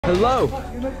Hello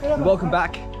and welcome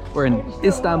back. We're in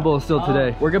Istanbul still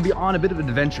today. We're gonna be on a bit of an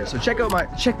adventure. So check this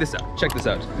out. Check this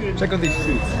out. Check out these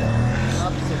shoes.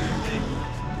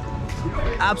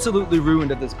 Absolutely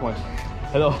ruined at this point.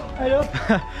 Hello. Hello.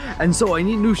 And so I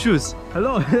need new shoes.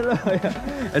 Hello. Hello.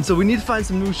 And so we need to find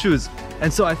some new shoes.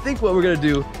 And so I think what we're gonna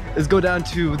do is go down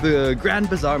to the Grand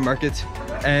Bazaar market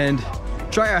and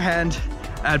try our hand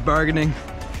at bargaining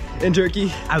in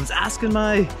Turkey. I was asking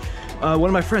my one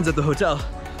of my friends at the hotel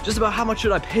just about how much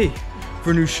should I pay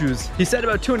for new shoes. He said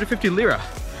about 250 lira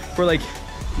for like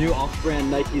new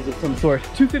off-brand Nikes of some sort.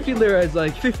 250 lira is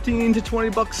like 15 to 20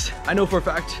 bucks. I know for a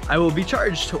fact I will be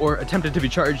charged, or attempted to be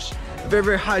charged, a very,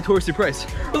 very high touristy price.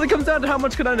 Really comes down to how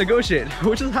much can I negotiate,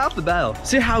 which is half the battle.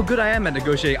 See how good I am at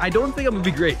negotiating. I don't think I'm gonna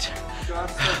be great,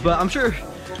 but I'm sure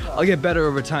I'll get better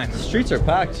over time. The streets are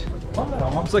packed.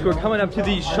 Looks like we're coming up to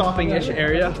the shopping-ish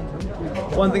area.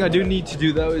 One thing I do need to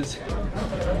do though is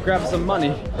grab some money.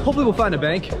 Hopefully we'll find a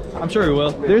bank. I'm sure we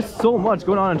will. There's so much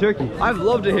going on in Turkey. I've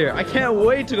loved it here. I can't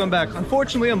wait to come back.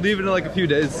 Unfortunately, I'm leaving in like a few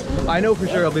days. I know for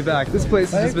sure I'll be back. This place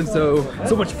has just been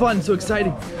so much fun, so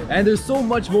exciting. And there's so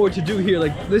much more to do here.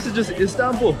 Like, this is just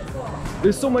Istanbul.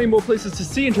 There's so many more places to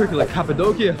see in Turkey, like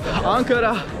Cappadocia,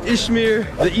 Ankara, Izmir,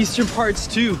 the eastern parts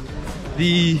too,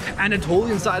 the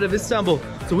Anatolian side of Istanbul.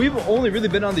 So we've only really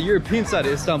been on the European side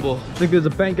of Istanbul. I think there's a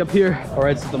bank up here. All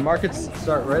right, so the markets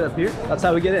start right up here. That's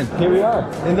how we get in. Here we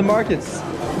are in the markets.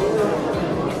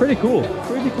 Pretty cool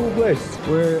place.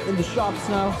 We're in the shops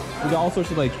now. We got all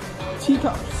sorts of like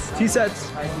teacups, tea sets,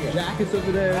 jackets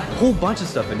over there. A whole bunch of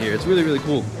stuff in here. It's really, really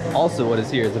cool. Also, what is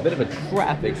here is a bit of a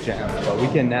traffic jam, but we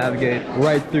can navigate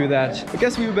right through that. I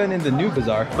guess we've been in the new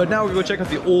bazaar, but now we're gonna go check out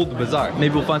the old bazaar.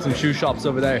 Maybe we'll find some shoe shops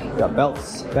over there. We got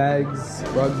belts, bags,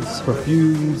 rugs,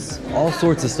 perfumes, all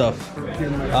sorts of stuff.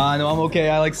 No, I'm okay.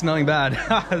 I like smelling bad.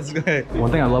 It's good. One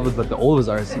thing I love about the old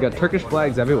bazaar is you got Turkish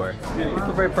flags everywhere. People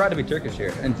are very proud to be Turkish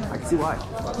here, and I can see why.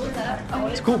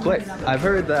 It's a cool place. I've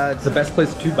heard that it's the best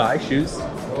place to buy shoes.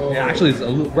 Yeah, actually, it's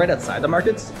right outside the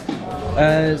markets.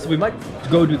 So we might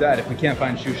go do that if we can't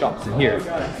find shoe shops in here.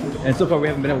 And so far we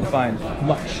haven't been able to find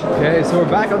much. Okay, so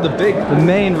we're back on the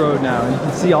main road now, and you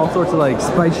can see all sorts of like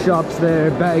spice shops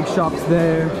there, bag shops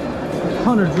there,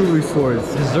 100 jewelry stores,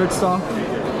 dessert stop,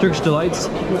 Turkish delights.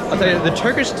 I'll tell you, the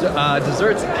Turkish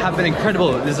desserts have been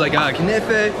incredible. There's like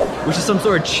knefe, which is some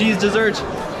sort of cheese dessert,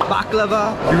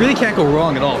 baklava. You really can't go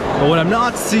wrong at all. But what I'm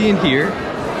not seeing here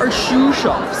are shoe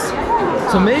shops.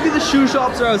 So maybe the shoe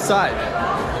shops are outside.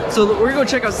 So we're gonna go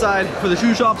check outside for the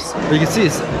shoe shops. But you can see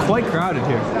it's quite crowded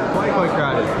here. Quite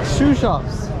crowded. Shoe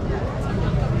shops.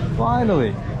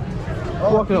 Finally.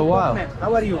 Walking a while.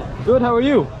 How are you? Good, how are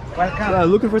you?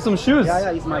 Welcome. Looking for some shoes.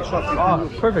 Yeah, it's my shop.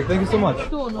 Oh, perfect. Thank you so much.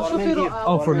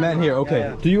 Oh, for men here. Okay.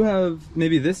 Yeah. Do you have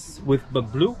maybe this with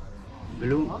blue?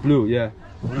 Blue, yeah.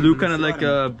 Blue kind of like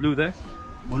blue there?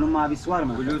 Bunun mavisi var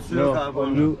mı? No,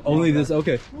 blue. Only this.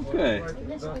 Okay. Okay.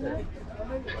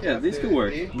 Yeah, these could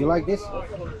work. You like this?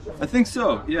 I think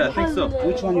so. Yeah, I think so.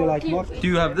 Which one you like more? Do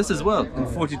you have this as well? In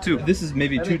 42. This is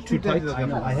maybe too tight.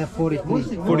 I have 43.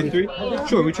 43?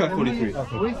 Sure, we try 43.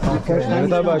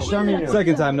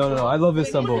 Second time, no. I love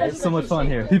Istanbul. It's so much fun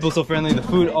here. People so friendly. The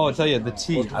food. Oh, I tell you, the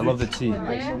tea. I love the tea.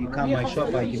 You come to my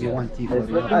shop, I give you one tea for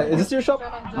you. Is this your shop?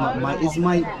 It's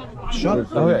my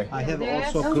shop. Okay. I have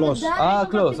also clothes. Ah,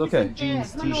 clothes. Okay.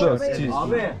 Jeans, t-shirts,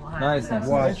 Nice.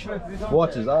 watch.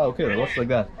 Watches. Ah, okay. Watch like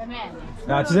that.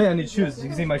 Today I need shoes. You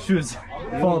can see my shoes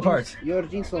fall apart. Your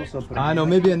jeans also pretty. I know.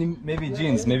 Maybe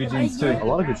jeans. Maybe jeans too. A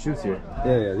lot of good shoes here.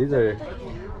 Yeah. These are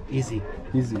Easy.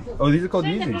 easy. Oh, these are called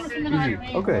Yeezys. Easy.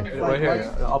 Okay. Right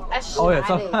here. Oh yeah, it's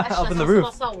up in the roof.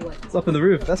 It's up in the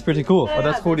roof. That's pretty cool. Oh,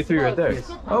 that's 43 right there.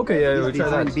 Okay. Yeah, we'll try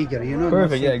that. Bigger, you know.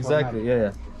 Perfect. Yeah, exactly.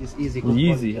 Yeah. It's easy.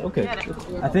 Yeezy. Okay.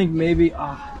 I think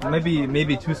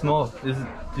maybe too small. Is it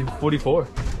 44?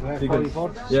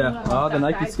 44? Yeah. Oh, the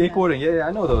Nike skateboarding. Yeah,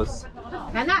 I know those.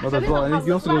 Know those well. And you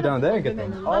can also go down there and get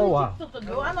them. Oh wow. But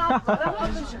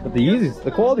the Yeezys,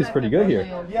 the quality's pretty good here.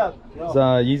 It's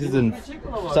Yeezys in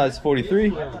size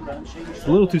 43. It's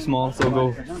a little too small, so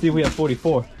we'll go see if we have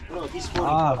 44.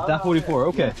 Ah, that 44.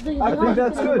 Okay. I think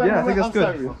that's good. Yeah, I think that's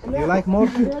good. You like more?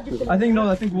 I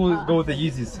think we'll go with the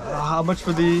Yeezys. How much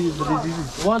for these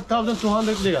Yeezys?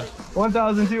 1,200 lira.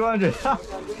 1,200.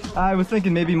 I was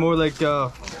thinking maybe more like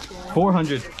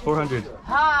 400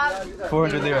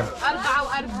 lira.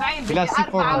 Plastic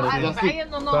 400.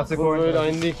 Plastic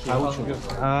 400.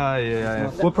 Yeah.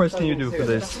 What price can you do for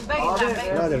this?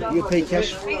 Brother, you pay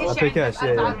cash? I pay cash,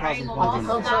 yeah.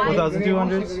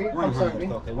 1,200?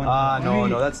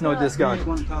 No, that's no discount.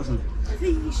 1,000.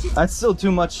 That's still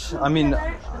too much. I mean,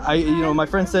 my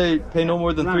friends say pay no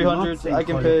more than 300. I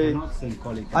can pay.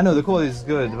 I know the quality is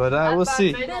good, but we'll see.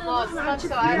 You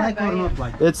like or not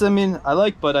like? It's, I mean, I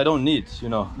like, but I don't need,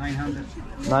 900.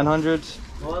 900.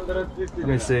 Let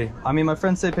me see. I mean, my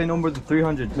friends say pay no more than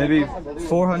 300. Maybe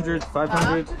 400,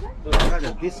 500.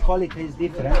 This quality is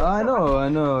different. I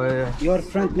know. Yeah. Your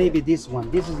friend maybe this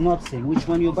one. This is not same. Which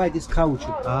one you buy? This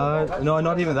caoutchouc. No,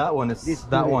 not even that one. It's This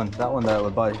that one. That one that I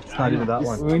would buy. It's not even that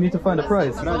one. We need to find a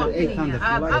price. Brother, 800. You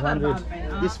like 500.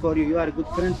 This for you. You are a good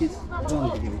friend. It's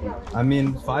don't give it. I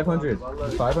mean, 500.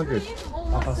 500.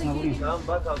 Kafasına vurayım.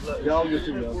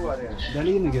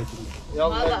 Deliği mi götüreyim?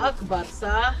 هذا اكبر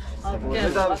صح؟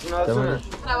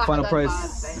 Final price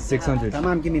 600.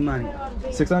 Tamam, give me money.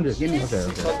 600. Give me. Okay.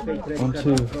 1,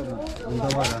 2.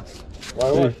 Bunda var ha.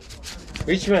 Three.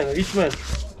 Rich man.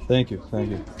 Thank you. Thank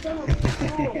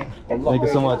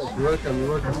you so much. You're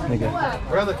welcome. Thank you.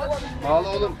 Brother, bağlı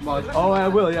oğlum. Oh, I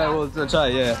will. Yeah, I will try.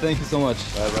 Yeah. Thank you so much.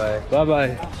 Bye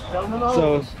bye.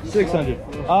 So 600.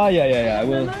 Yeah. I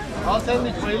will. Al sen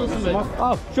de bayılısın be.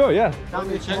 Oh, sure. Yeah.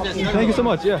 Thank you so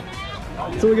much. Yeah.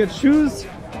 So we get shoes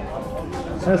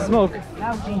and smoke.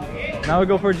 Now we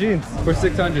go for jeans for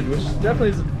 600, which definitely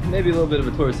is maybe a little bit of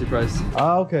a touristy price.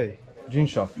 Okay. Jean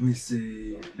shop. Let me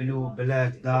see. Blue,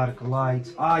 black, dark,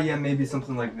 light. Yeah, maybe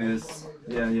something like this.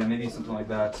 Yeah, maybe something like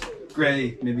that.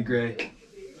 Gray, maybe gray.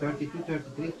 32,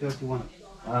 33, 31.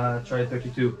 Try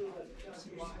 32.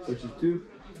 32. Do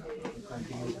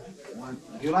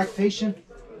you like fashion?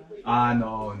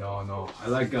 No. I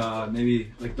like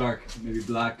maybe like dark, maybe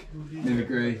black, maybe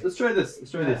gray. Let's try this.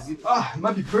 It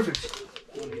might be perfect.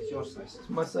 It's your size. It's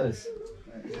my size.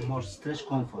 More stretch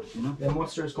comfort, Yeah, more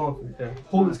stretch comfort. Yeah.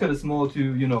 Hole is kind of small to,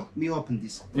 Me open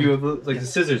this. You have like the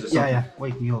scissors or something. Yeah.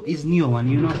 Wait, me open. It's new one.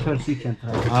 First you can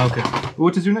try. Okay.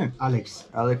 What is your name? Alex.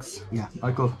 Alex. Yeah.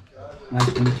 Michael.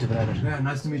 Nice to meet you, brother. Yeah,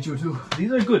 nice to meet you too.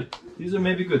 These are good. These are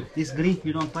maybe good. This green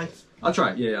you don't like? I'll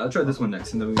try it. Yeah, I'll try this one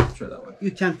next, and then we can try that one.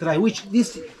 You can try. Which?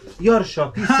 This your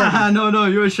shop. This No,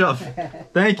 your shop.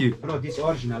 Thank you. Bro, this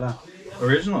original, huh?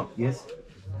 Original? Yes.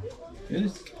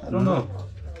 Yes. I don't know.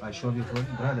 I show you for you,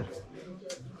 brother.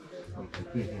 Okay,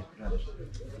 here, brother.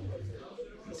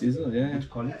 Seasonal, yeah.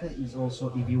 Quality is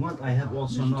also, if you want, I have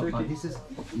also not, but this is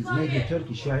made in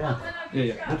Turkish, yeah.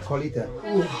 Yeah. Good quality.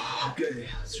 Okay,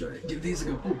 let's try it. Give these a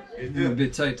go. Maybe a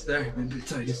bit tight there. Maybe a bit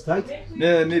tight. It's tight?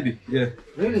 Yeah, maybe. Yeah.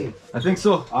 Really? I think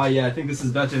so. Yeah, I think this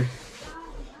is better.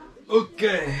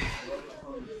 Okay.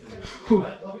 Whew.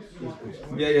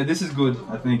 Yeah, this is good,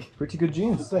 I think. Pretty good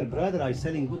jeans. Super, brother, I'm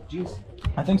selling good jeans.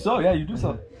 I think so, yeah, you do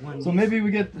so. So maybe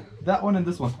we get that one and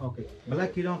this one. Okay.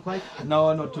 Black you don't like?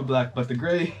 No, not too black, but the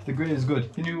gray is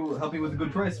good. Can you help me with a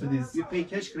good price for these? You pay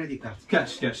cash, credit card?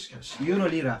 Cash. Euro,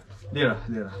 lira. Lira.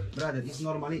 Brother, it's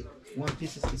normally one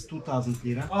piece is 2,000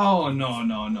 lira. Oh, no.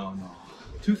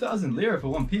 2,000 lira for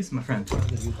one piece, my friend.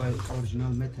 Brother, you buy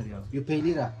original material. You pay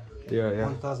lira. Yeah.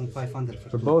 1,500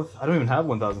 For both? I don't even have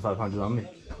 1,500 on me.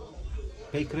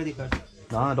 Pay credit card.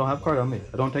 No, I don't have card on me.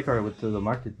 I don't take card to the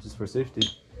market just for safety.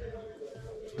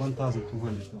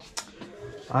 1,200.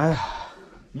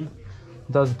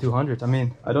 1,200. I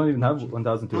mean, I don't even have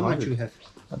 1,200. How much you have?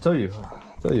 I'll tell you.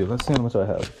 Let's see how much I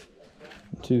have.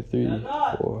 2, 3,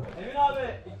 4.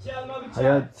 I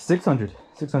got 600.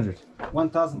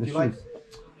 1,000 you like?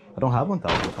 I don't have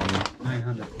 1,000 on me.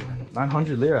 900.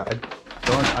 900 lira.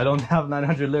 I don't have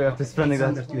 900 lira after spending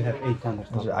that. 600 you have 800.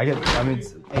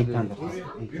 It's 800.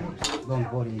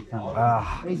 Don't worry,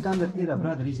 800. 800 lira,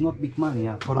 brother, is not big money.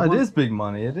 Yeah. It is big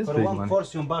money. It is for big one money.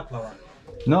 portion baklava.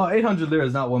 No, 800 lira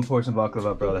is not one portion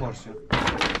baklava, brother. Portion.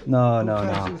 No.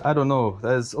 I don't know.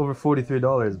 That is over $43,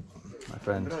 my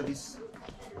friend. Bro, this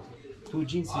 2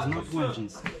 jeans is not 1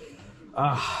 jeans.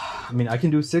 I mean, I can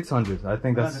do 600. I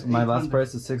think that's my last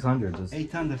price is 600.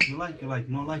 800 you like,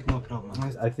 no problem.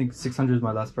 I think 600 is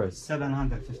my last price.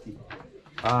 750.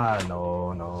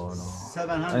 No.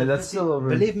 750. That's still over.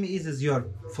 Believe me, this is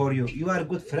for you. You are a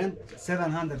good friend.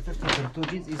 750 for 2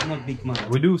 jeans is not big money.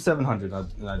 We do 700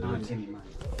 and I do it.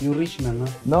 You rich man,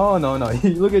 no? No.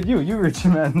 Look at you rich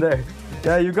man there.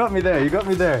 Yeah, you got me there.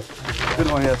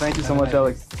 Good one, yeah. Thank you so much,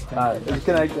 Alex. Can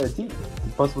I get a tea?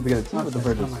 It's possible to get a tea with the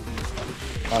purchase.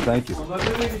 Thank you.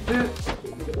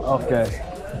 Okay.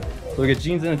 So we get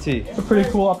jeans and a tee. It's a pretty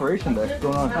cool operation there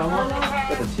going on.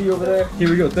 Got the tea over there. Here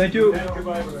we go. Thank you.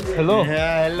 Hello.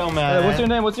 Yeah, hello man.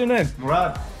 What's your name?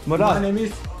 Murad. Murad. My name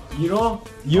is Euro.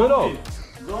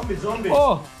 Zombie.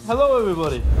 Oh, hello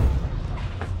everybody.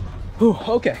 Whew,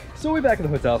 okay, so we're back at the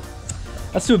hotel.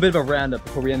 Let's do a bit of a roundup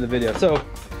before we end the video. So,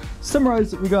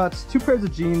 summarize, we got 2 pairs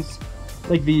of jeans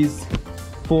like these.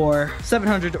 for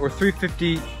 700 or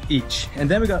 350 each.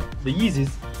 And then we got the Yeezys,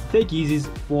 fake Yeezys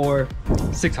for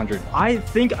 600. I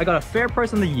think I got a fair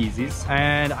price on the Yeezys,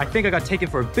 and I think I got taken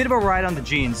for a bit of a ride on the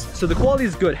jeans. So the quality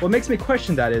is good. What makes me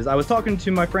question that is, I was talking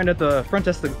to my friend at the front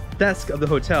desk of the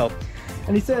hotel,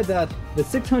 and he said that the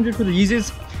 600 for the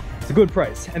Yeezys is a good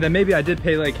price. And then maybe I did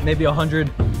pay like maybe 100,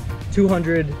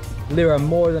 200 lira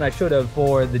more than I should have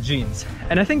for the jeans.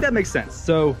 And I think that makes sense.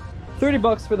 So 30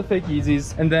 bucks for the fake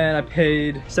Yeezys, and then I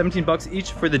paid 17 bucks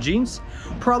each for the jeans.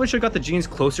 Probably should have got the jeans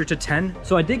closer to 10.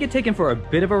 So I did get taken for a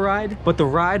bit of a ride, but the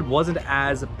ride wasn't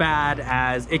as bad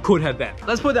as it could have been.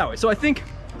 Let's put it that way. So I think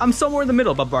I'm somewhere in the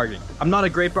middle about bargaining. I'm not a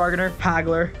great bargainer,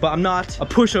 haggler, but I'm not a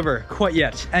pushover quite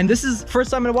yet. And this is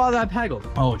first time in a while that I've haggled.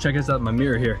 Oh, check this out in my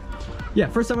mirror here. Yeah,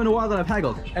 first time in a while that I've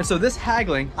haggled. And so this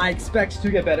haggling, I expect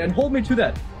to get better, and hold me to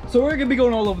that. So we're gonna be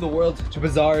going all over the world to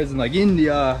bazaars in like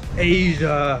India,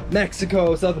 Asia,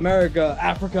 Mexico, South America,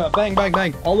 Africa, bang, bang,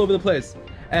 bang, all over the place.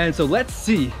 And so let's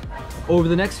see over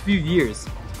the next few years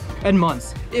and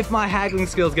months if my haggling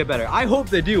skills get better. I hope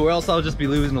they do, or else I'll just be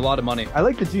losing a lot of money. I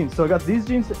like the jeans, so I got these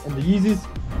jeans and the Yeezys,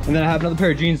 and then I have another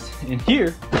pair of jeans in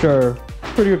here, which are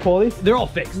pretty good quality. They're all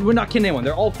fakes. We're not kidding anyone.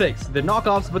 They're all fakes. They're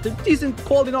knockoffs, but they're decent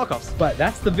quality knockoffs. But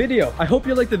that's the video. I hope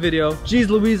you liked the video. Jeez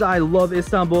Louise, I love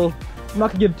Istanbul. I'm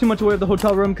not gonna give too much away of the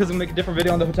hotel room because I'm gonna make a different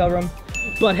video on the hotel room.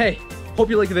 But hey, hope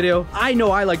you liked the video. I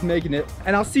know I liked making it,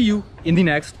 and I'll see you in the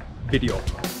next video.